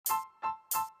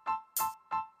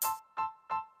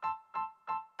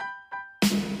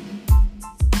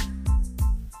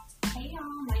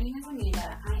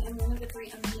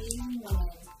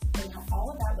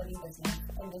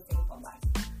find a safe life.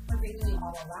 We're bringing you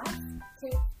all the laughs,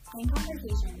 tips, and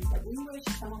conversations that we wish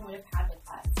someone would have had with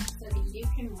us so that you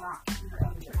can rock your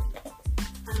own journey.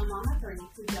 I'm a mama of 3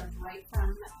 who jumped right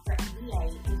from her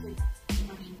MBA into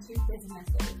running 2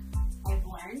 businesses. I've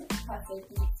learned, trusted,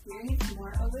 and experienced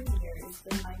more over the years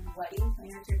than my wedding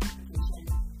planner certification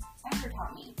ever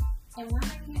taught me. And we're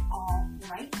bringing it all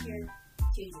right here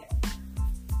to you.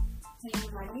 Planning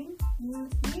a wedding?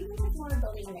 Maybe it's more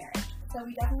building a marriage, so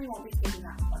we definitely won't be skipping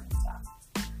that important stuff.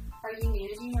 Are you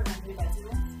managing your vendor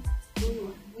business?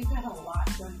 Ooh, we've got a lot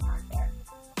to unpack there.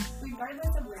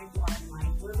 Regardless of where you are in life,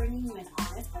 we're bringing you an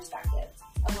honest perspective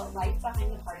of what life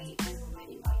behind the party is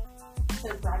really like.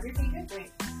 So grab your favorite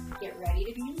drink, get ready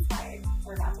to be inspired.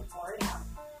 We're about to pour it out.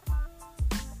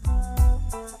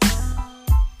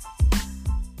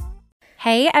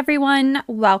 Hey everyone,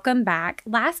 welcome back.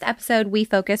 Last episode, we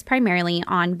focused primarily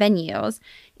on venues.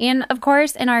 And of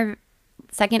course, in our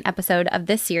second episode of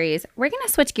this series, we're going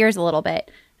to switch gears a little bit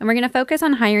and we're going to focus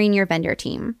on hiring your vendor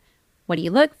team. What do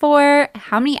you look for?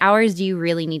 How many hours do you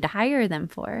really need to hire them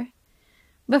for?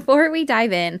 Before we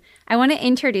dive in, I want to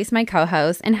introduce my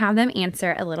co-hosts and have them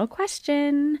answer a little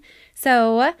question.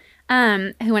 So,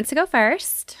 who wants to go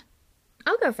first?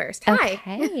 I'll go first. Hi.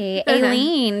 Okay.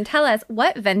 Aileen, tell us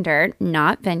what vendor,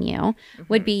 not venue,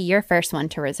 would be your first one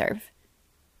to reserve?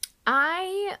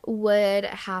 I would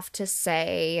have to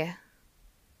say,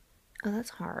 oh, that's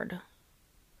hard.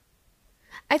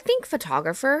 I think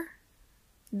photographer,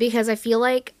 because I feel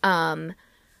like a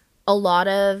lot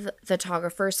of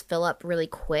photographers fill up really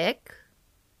quick,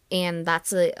 and I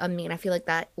feel like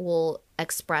that will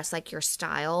express like your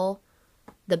style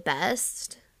the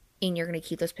best. And you're going to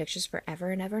keep those pictures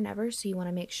forever and ever and ever. So you want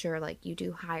to make sure like you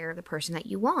do hire the person that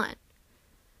you want.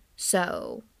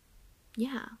 So,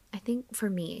 yeah, I think for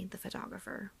me, the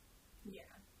photographer. Yeah.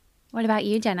 What about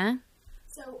you, Jenna?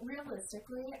 So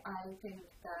realistically, I think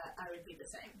that I would be the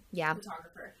same. Yeah.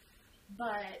 Photographer.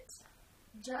 But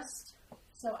just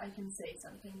so I can say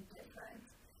something different,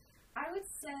 I would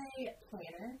say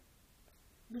planner.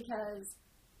 Because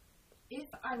if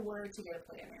I were to get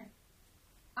a planner,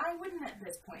 I wouldn't at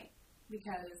this point,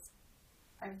 because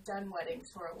I've done weddings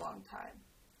for a long time.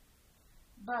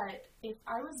 But if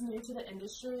I was new to the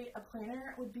industry, a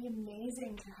planner would be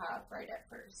amazing to have right at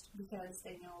first, because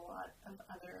they know a lot of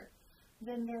other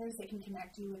vendors, they can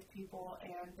connect you with people,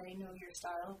 and they know your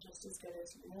style just as good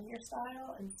as you know your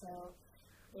style, and so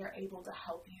they're able to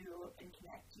help you and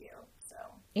connect you.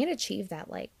 And achieve that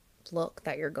like look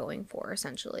that you're going for,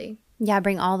 essentially. Yeah,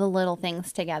 bring all the little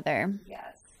things together.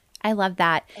 Yes. I love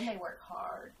that. And they work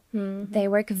hard. Mm-hmm. They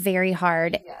work very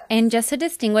hard. Yes. And just to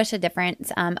distinguish a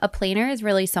difference, a planner is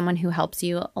really someone who helps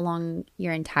you along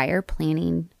your entire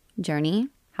planning journey.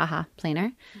 Haha,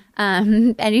 planner.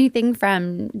 Anything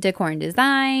from decor and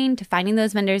design to finding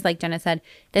those vendors, like Jenna said,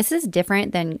 this is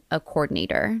different than a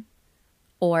coordinator.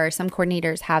 Or some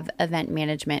coordinators have event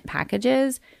management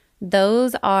packages.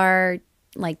 Those are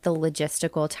like the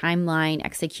logistical timeline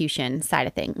execution side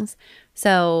of things.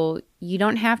 So you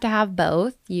don't have to have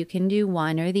both. You can do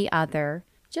one or the other,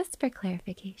 just for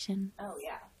clarification. Oh,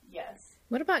 yeah. Yes.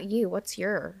 What about you? What's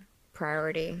your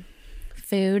priority?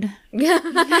 Food. No,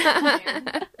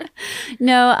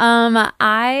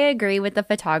 I agree with the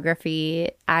photography.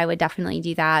 I would definitely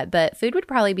do that, but food would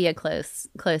probably be a close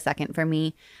second for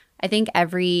me. I think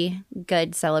every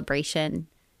good celebration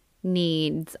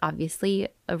needs obviously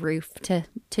a roof to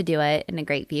do it and a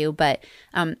great view, but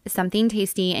something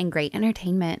tasty and great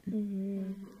entertainment.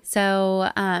 Mm-hmm. So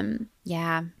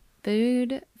yeah,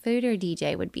 food or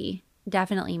DJ would be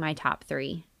definitely my top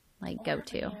 3 go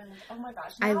to. Oh my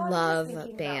gosh, I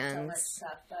love bands. So much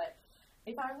stuff, but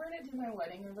if I were to do my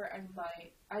wedding over,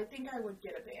 I think I would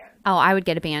get a band. Oh, I would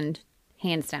get a band,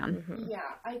 hands down. Mm-hmm.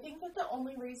 Yeah, I think that the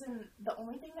only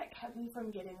thing that kept me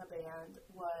from getting a band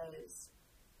was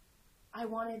I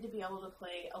wanted to be able to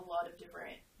play a lot of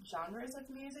different genres of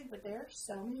music, but there are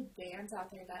so many bands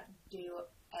out there that do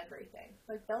everything.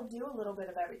 Like, they'll do a little bit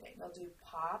of everything. They'll do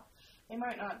pop. They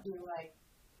might not do, like,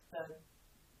 the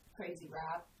crazy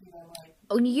rap,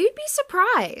 Oh, you'd be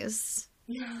surprised.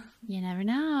 Yeah. You never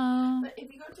know. But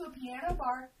if you go to a piano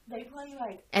bar, they play,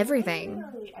 like, everything.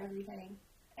 Literally everything.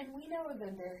 And we know a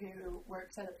vendor who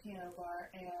works at a piano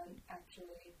bar and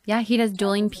actually... Yeah, he does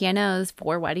dueling pianos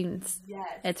for weddings.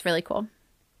 Yes. It's really cool.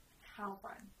 How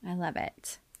fun. I love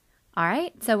it. All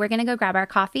right, so we're going to go grab our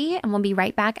coffee, and we'll be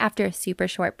right back after a super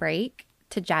short break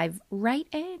to dive right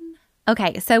in.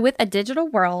 Okay, so with a digital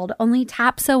world only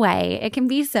taps away, it can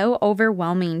be so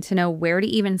overwhelming to know where to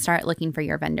even start looking for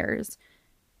your vendors.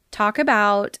 Talk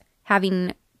about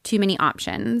having too many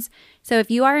options. So if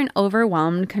you are an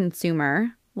overwhelmed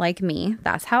consumer, like me.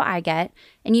 That's how I get.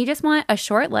 And you just want a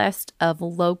short list of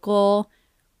local,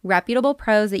 reputable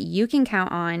pros that you can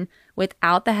count on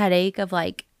without the headache of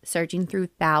like searching through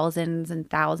thousands and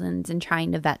thousands and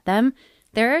trying to vet them.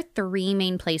 There are 3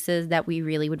 main places that we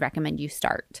really would recommend you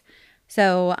start.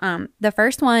 So the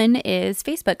first one is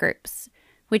Facebook groups,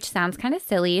 which sounds kind of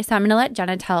silly. So I'm going to let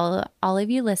Jenna tell all of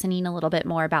you listening a little bit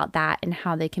more about that and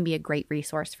how they can be a great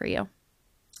resource for you.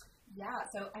 Yeah,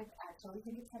 so I actually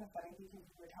think it's kind of funny because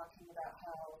we were talking about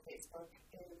how Facebook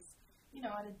is,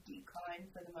 at a decline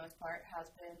for the most part, has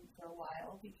been for a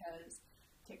while because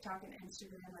TikTok and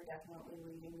Instagram are definitely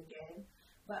leading the game.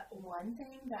 But one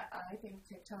thing that I think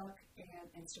TikTok and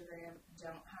Instagram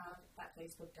don't have that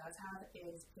Facebook does have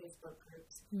is Facebook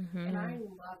groups. And I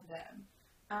love them.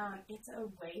 It's a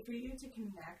way for you to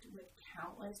connect with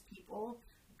countless people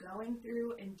going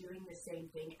through and doing the same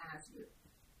thing as you.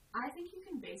 I think you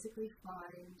can basically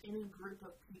find any group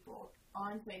of people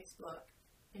on Facebook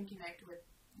and connect with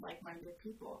like-minded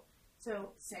people.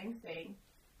 So same thing,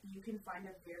 you can find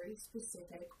a very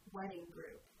specific wedding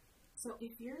group. So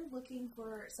if you're looking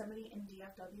for somebody in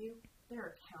DFW, there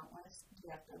are countless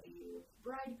DFW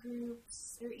bride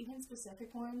groups. There are even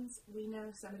specific ones. We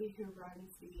know somebody who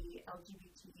runs the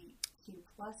LGBTQ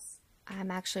plus.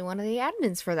 I'm actually one of the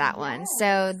admins for that one. Yes.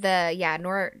 So it's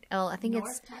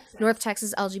Texas. North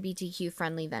Texas LGBTQ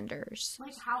friendly vendors.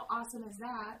 Like, how awesome is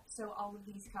that? So all of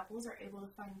these couples are able to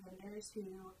find vendors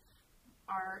who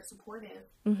are supportive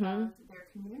of their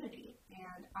community.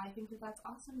 And I think that that's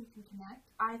awesome. You can connect.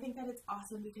 I think that it's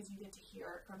awesome because you get to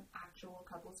hear from actual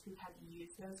couples who have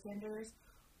used those vendors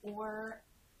or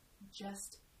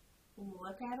just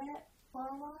look at it for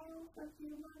a while, for a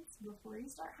few months before you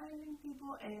start hiring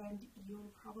people, and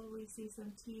you'll probably see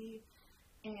some tea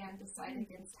and decide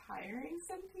against hiring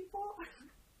some people.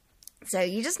 So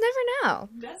you just never know.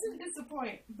 Doesn't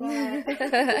disappoint,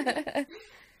 but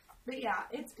but yeah,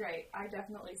 it's great. I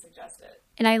definitely suggest it.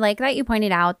 And I like that you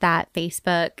pointed out that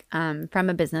Facebook, from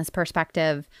a business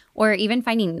perspective, or even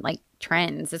finding like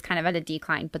trends, is kind of at a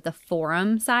decline, but the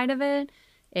forum side of it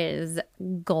is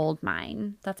gold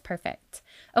mine. That's perfect.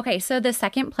 Okay, so the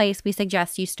second place we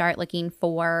suggest you start looking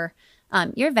for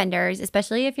your vendors,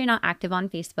 especially if you're not active on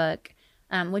Facebook,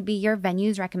 would be your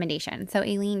venue's recommendation. So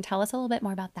Aileen, tell us a little bit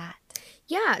more about that.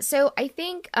 Yeah, so I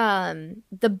think one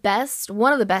of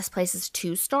the best places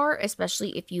to start,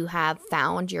 especially if you have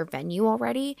found your venue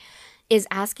already, is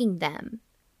asking them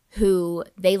who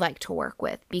they like to work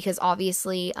with. Because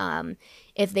obviously,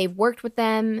 if they've worked with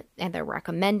them and they're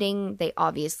recommending,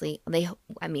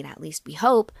 at least we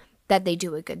hope that they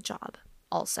do a good job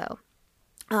also.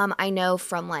 I know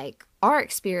from like our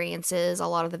experiences, a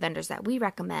lot of the vendors that we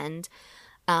recommend,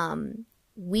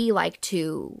 we like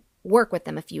to work with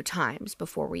them a few times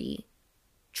before we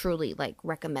truly like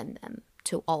recommend them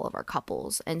to all of our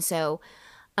couples. And so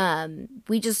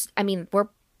we're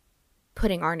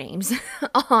putting our names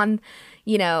on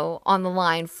the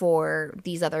line for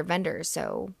these other vendors.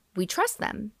 So we trust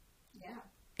them. Yeah.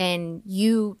 And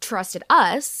you trusted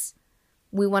us.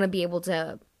 We want to be able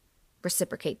to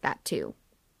reciprocate that too.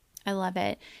 I love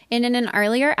it. And in an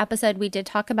earlier episode, we did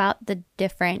talk about the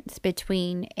difference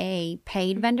between a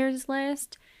paid vendors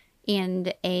list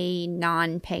and a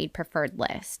non-paid preferred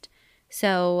list.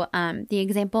 So the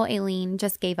example Aileen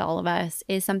just gave all of us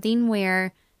is something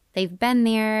where they've been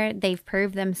there, they've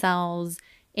proved themselves,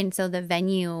 and so the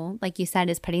venue, like you said,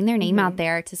 is putting their name out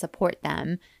there to support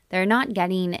them. They're not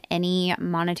getting any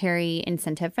monetary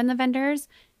incentive from the vendors.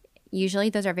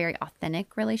 Usually those are very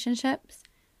authentic relationships.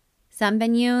 Some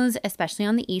venues, especially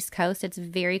on the East Coast, it's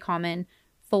very common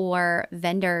for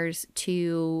vendors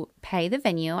to pay the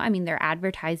venue. I mean, they're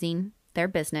advertising their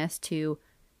business to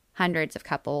hundreds of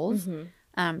couples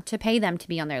to pay them to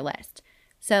be on their list.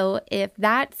 So if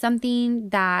that's something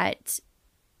that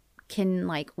can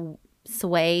like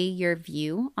sway your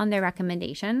view on their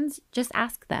recommendations, just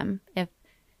ask them if,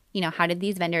 how did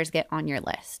these vendors get on your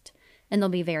list? And they'll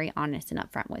be very honest and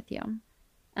upfront with you.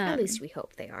 At least we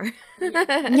hope they are.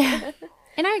 Yeah.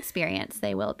 In our experience,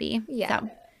 they will be. Yeah. So,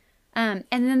 and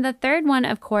then the third one,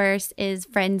 of course, is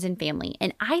friends and family.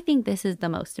 And I think this is the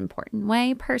most important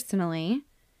way, personally.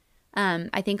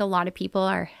 I think a lot of people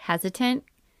are hesitant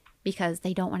because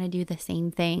they don't want to do the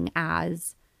same thing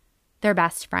as their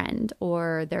best friend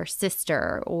or their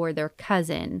sister or their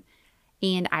cousin.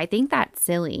 And I think that's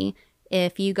silly.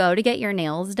 If you go to get your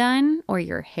nails done or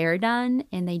your hair done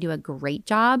and they do a great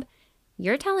job,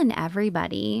 you're telling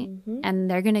everybody and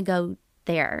they're going to go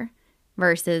there.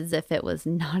 Versus if it was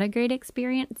not a great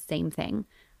experience, same thing.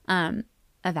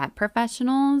 Event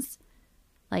professionals,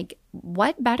 like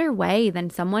what better way than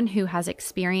someone who has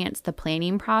experienced the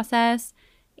planning process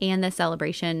and the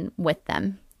celebration with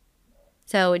them.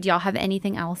 So do y'all have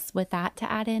anything else with that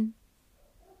to add in?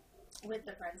 With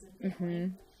the friends and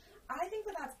family. I think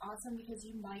that that's awesome because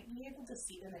you might be able to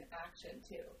see them in action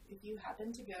too. If you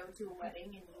happen to go to a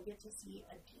wedding and you get to see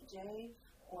a DJ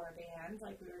or a band,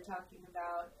 like we were talking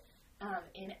about,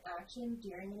 in action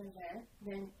during an event,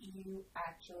 then you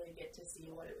actually get to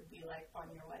see what it would be like on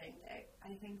your wedding day.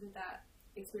 I think that that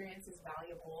experience is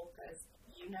valuable because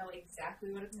you know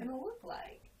exactly what it's going to look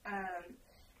like.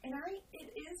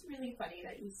 It is really funny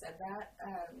that you said that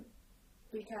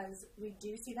because we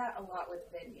do see that a lot with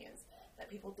venues, that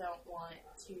people don't want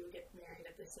to get married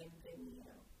at the same venue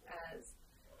as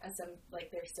some,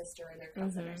 like their sister or their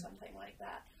cousin or something like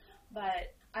that.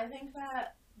 But I think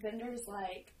that vendors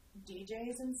like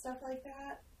DJs and stuff like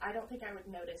that, I don't think I would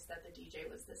notice that the DJ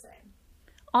was the same.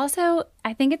 Also,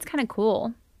 I think it's kind of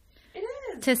cool. It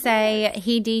is. To say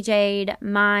he DJ'd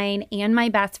mine and my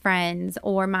best friends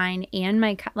or mine and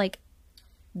my,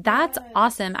 that's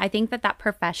awesome. I think that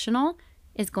professional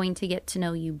is going to get to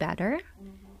know you better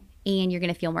and you're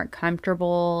going to feel more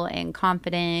comfortable and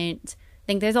confident. I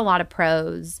think there's a lot of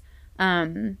pros.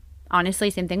 Honestly,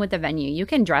 same thing with the venue. You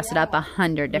can dress it up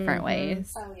 100 different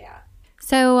ways. Oh, yeah.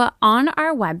 So on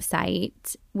our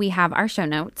website, we have our show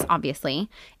notes, obviously.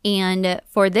 And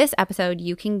for this episode,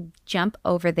 you can jump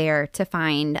over there to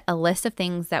find a list of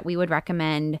things that we would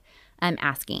recommend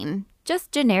asking.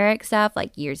 Just generic stuff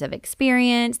like years of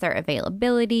experience, their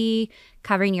availability,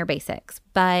 covering your basics.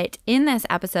 But in this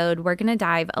episode, we're going to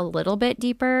dive a little bit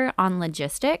deeper on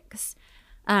logistics.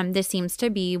 This seems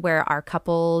to be where our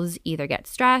couples either get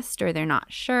stressed or they're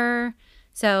not sure.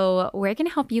 So we're going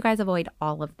to help you guys avoid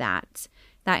all of that.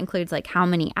 That includes like how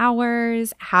many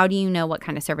hours, how do you know what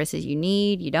kind of services you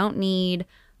need, you don't need,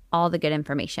 all the good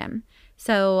information.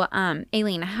 So,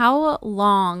 Aileen, how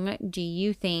long do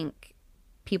you think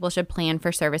people should plan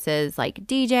for services like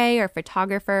DJ or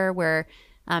photographer where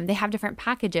they have different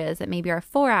packages that maybe are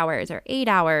 4 hours or 8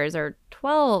 hours or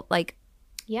 12?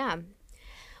 Yeah.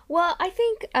 Well, I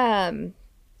think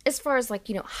as far as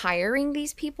hiring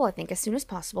these people, I think as soon as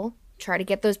possible. Try to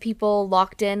get those people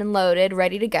locked in and loaded,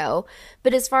 ready to go.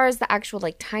 But as far as the actual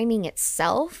timing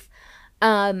itself,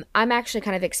 I'm actually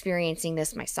kind of experiencing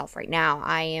this myself right now.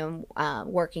 I am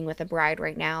working with a bride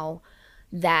right now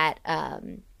that,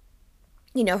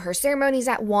 her ceremony's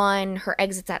at 1, her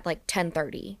exit's at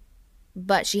 10:30,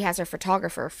 but she has her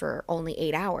photographer for only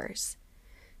 8 hours.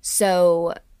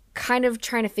 So kind of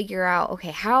trying to figure out,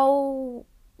 okay, how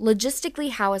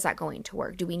is that going to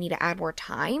work? Do we need to add more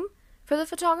time for the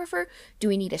photographer? Do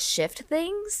we need to shift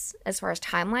things as far as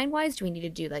timeline wise? Do we need to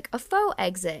do a faux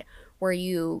exit where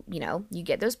you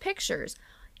get those pictures?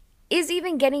 Is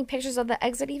even getting pictures of the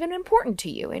exit even important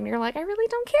to you? And you're like, I really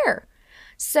don't care.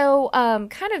 So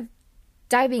kind of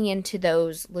diving into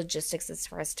those logistics as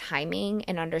far as timing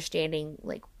and understanding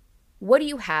what do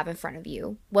you have in front of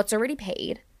you? What's already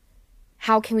paid?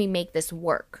 How can we make this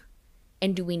work?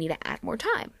 And do we need to add more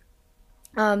time?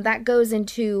 That goes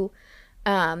into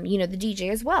the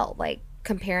DJ as well,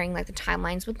 comparing the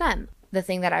timelines with them. The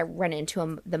thing that I run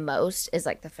into the most is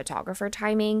the photographer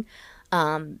timing.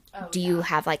 Do you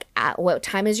have what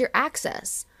time is your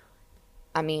access?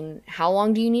 I mean, how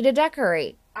long do you need to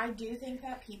decorate? I do think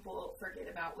that people forget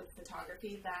about with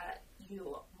photography that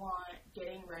you want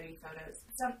getting ready photos.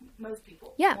 Most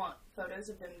people want photos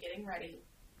of them getting ready,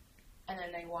 and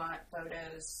then they want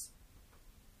photos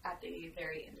at the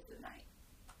very end of the night.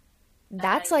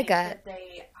 That's that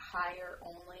they hire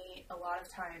only, a lot of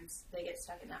times they get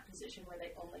stuck in that position where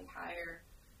they only hire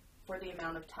for the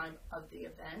amount of time of the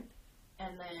event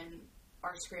and then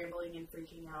are scrambling and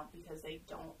freaking out because they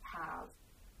don't have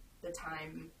the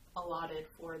time allotted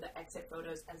for the exit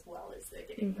photos as well as the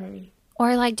getting ready.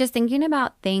 Or just thinking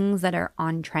about things that are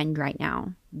on trend right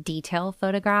now. Detail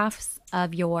photographs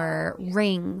of your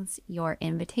rings, your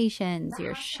invitations,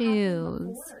 your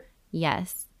shoes.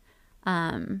 Yes.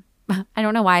 I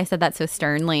don't know why I said that so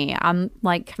sternly. I'm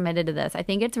committed to this. I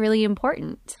think it's really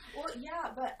important. Well,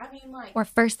 yeah, but I mean or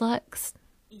first looks.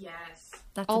 Yes.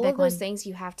 That's all of those things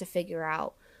you have to figure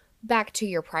out. Back to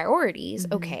your priorities.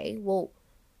 Okay, well,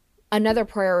 another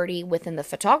priority within the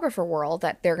photographer world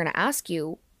that they're going to ask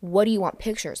you, what do you want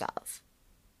pictures of?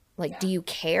 Do you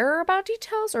care about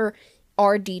details, or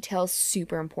are details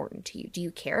super important to you? Do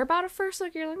you care about a first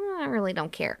look? You're like, I really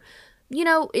don't care.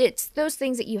 It's those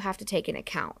things that you have to take into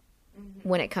account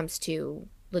when it comes to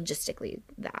logistically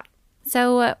that.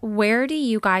 So where do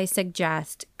you guys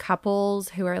suggest couples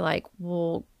who are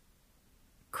well,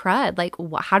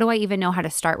 crud, how do I even know how to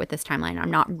start with this timeline? I'm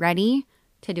not ready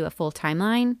to do a full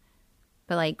timeline,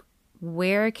 but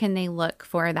where can they look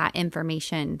for that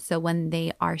information? So when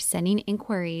they are sending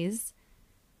inquiries,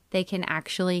 they can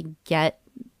actually get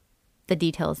the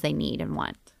details they need and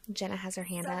want. Jenna has her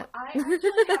hand up. I actually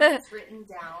have this written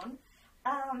down.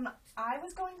 I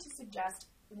was going to suggest,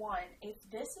 one, if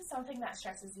this is something that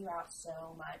stresses you out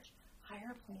so much,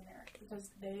 hire a planner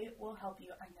because they will help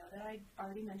you. I know that I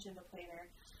already mentioned a planner,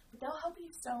 but they'll help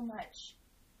you so much.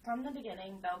 From the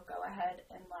beginning, they'll go ahead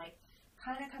and like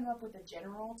kind of come up with a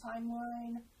general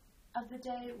timeline of the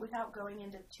day without going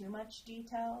into too much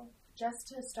detail, just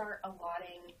to start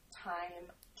allotting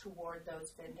time toward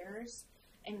those vendors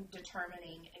and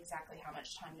determining exactly how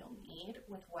much time you'll need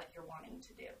with what you're wanting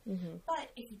to do. Mm-hmm. But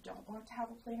if you don't want to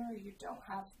have a planner or you don't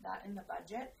have that in the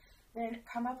budget, then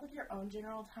come up with your own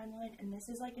general timeline. And this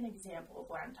is like an example of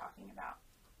what I'm talking about.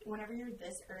 Whenever you're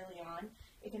this early on,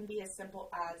 it can be as simple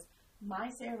as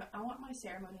I want my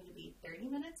ceremony to be 30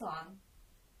 minutes long,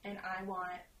 and I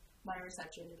want my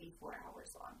reception to be 4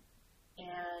 hours long.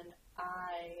 And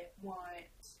I want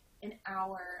an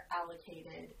hour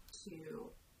allocated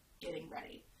to getting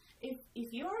ready.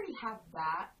 If you already have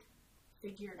that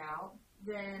figured out,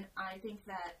 then I think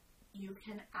that you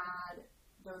can add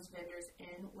those vendors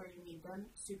in where you need them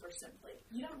super simply.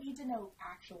 You don't need to know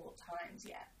actual times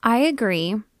yet. I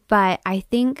agree, but I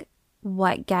think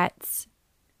what gets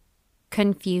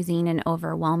confusing and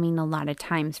overwhelming a lot of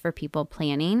times for people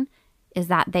planning is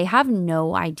that they have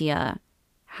no idea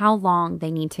how long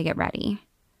they need to get ready.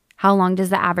 How long does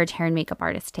the average hair and makeup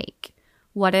artist take?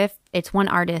 What if it's one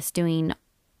artist doing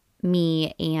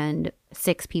me and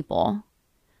 6 people?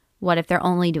 What if they're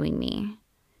only doing me?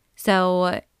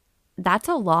 So that's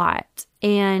a lot.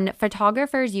 And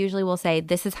photographers usually will say,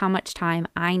 this is how much time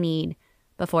I need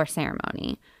before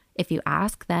ceremony. If you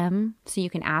ask them, so you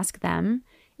can ask them.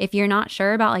 If you're not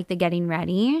sure about like the getting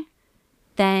ready,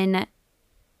 then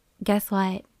guess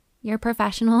what? Your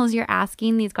professionals you're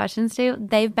asking these questions to,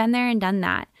 they've been there and done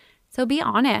that. So be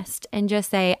honest and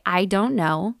just say, I don't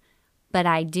know, but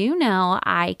I do know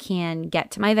I can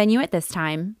get to my venue at this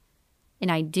time.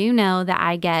 And I do know that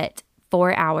I get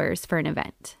 4 hours for an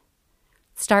event.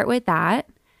 Start with that.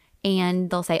 And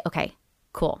they'll say, okay,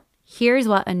 cool. Here's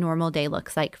what a normal day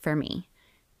looks like for me.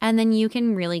 And then you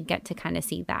can really get to kind of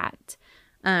see that.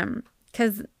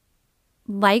 Because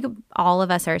like all of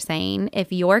us are saying,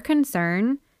 if your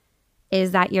concern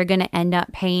is that you're going to end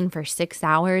up paying for 6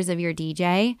 hours of your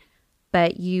DJ,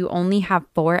 but you only have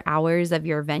 4 hours of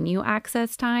your venue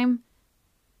access time,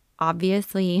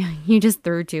 obviously you just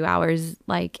threw 2 hours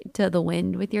like to the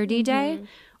wind with your DJ. Mm-hmm.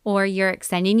 Or you're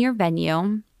extending your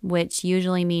venue, which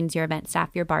usually means your event staff,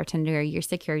 your bartender, your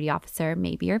security officer,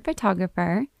 maybe your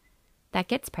photographer. That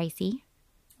gets pricey.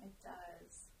 It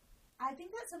does. I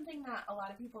think that's something that a lot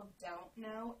of people don't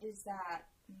know is that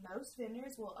most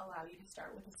vendors will allow you to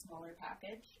start with a smaller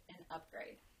package and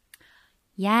upgrade.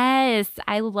 Yes,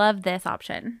 I love this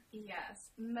option. Yes.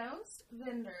 Most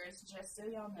vendors, just so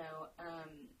y'all know,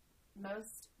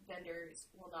 most vendors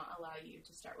will not allow you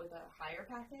to start with a higher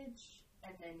package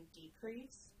and then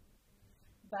decrease.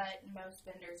 But most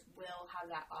vendors will have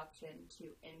that option to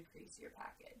increase your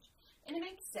package. And it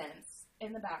makes sense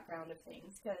in the background of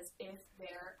things because if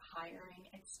they're hiring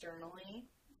externally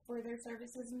for their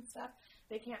services and stuff,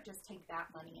 they can't just take that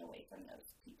money away from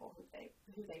those people who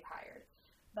they've hired.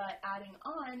 But adding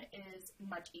on is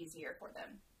much easier for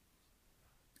them.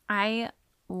 I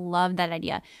love that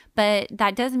idea. But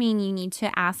that does mean you need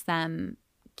to ask them,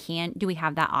 do we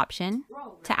have that option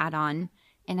to add on?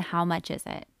 And how much is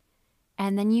it?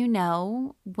 And then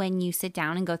when you sit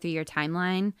down and go through your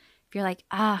timeline, if you're like,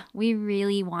 we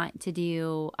really want to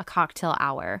do a cocktail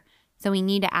hour, so we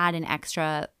need to add an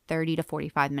extra 30 to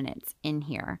 45 minutes in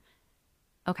here.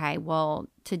 Okay, well,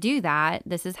 to do that,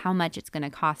 this is how much it's going to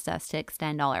cost us to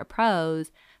extend all our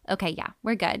pros. Okay, yeah,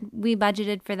 we're good. We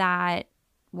budgeted for that.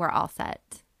 We're all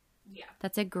set. Yeah.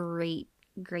 That's a great,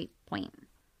 great point.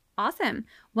 Awesome.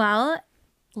 Well,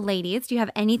 ladies, do you have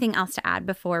anything else to add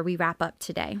before we wrap up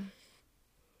today?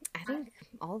 I think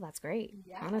all that's great,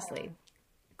 honestly.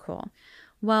 Cool.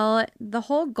 Well, the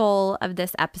whole goal of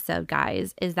this episode,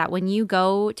 guys, is that when you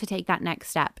go to take that next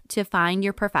step to find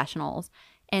your professionals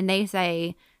and they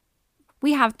say,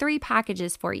 we have 3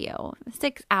 packages for you,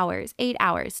 6 hours, 8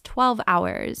 hours, 12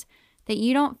 hours, that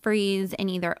you don't freeze and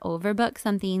either overbook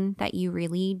something that you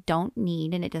really don't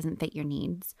need and it doesn't fit your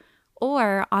needs,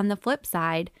 or on the flip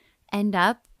side, end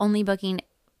up only booking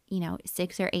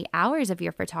 6 or 8 hours of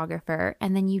your photographer,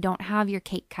 and then you don't have your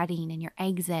cake cutting and your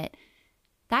exit.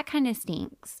 That kind of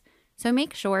stinks. So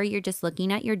make sure you're just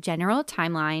looking at your general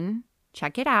timeline,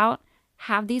 check it out,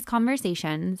 have these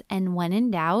conversations, and when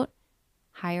in doubt,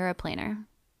 hire a planner.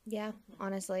 Yeah,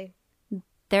 honestly.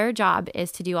 Their job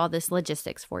is to do all this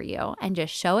logistics for you and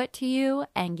just show it to you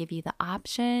and give you the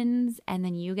options. And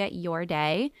then you get your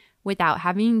day without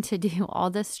having to do all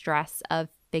the stress of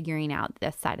figuring out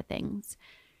this side of things.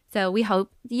 So we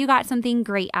hope you got something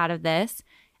great out of this.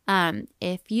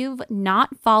 If you've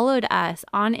not followed us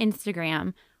on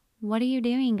Instagram, what are you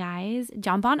doing, guys?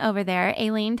 Jump on over there.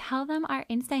 Aileen, tell them our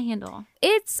Insta handle.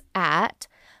 It's at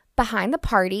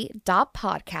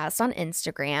behindtheparty.podcast on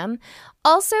Instagram.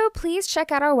 Also, please check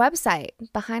out our website,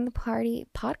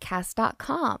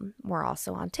 behindthepartypodcast.com. We're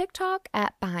also on TikTok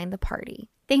at behindtheparty.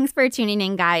 Thanks for tuning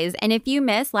in, guys. And if you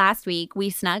missed last week, we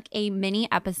snuck a mini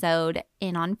episode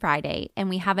in on Friday, and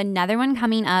we have another one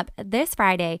coming up this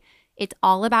Friday. It's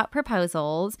all about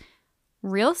proposals,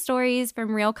 real stories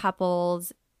from real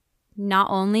couples. Not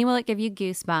only will it give you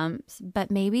goosebumps,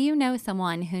 but maybe you know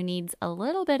someone who needs a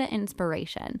little bit of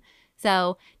inspiration.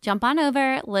 So jump on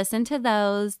over, listen to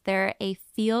those. They're a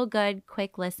feel-good,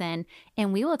 quick listen,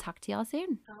 and we will talk to y'all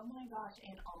soon. Oh my gosh,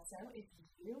 and also, if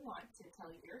you want to tell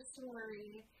your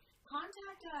story,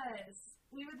 contact us.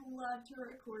 We would love to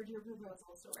record your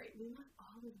proposal story. We want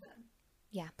all of them.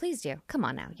 Yeah, please do. Come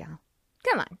on now, y'all.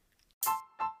 Come on.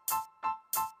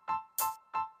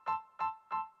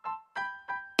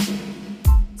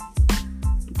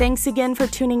 Thanks again for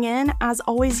tuning in. As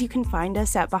always, you can find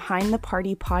us at Behind the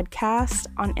Party Podcast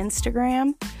on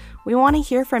Instagram. We want to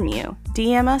hear from you.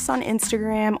 DM us on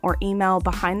Instagram or email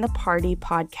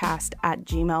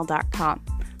behindthepartypodcast@gmail.com.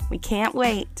 We can't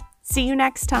wait. See you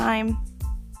next time.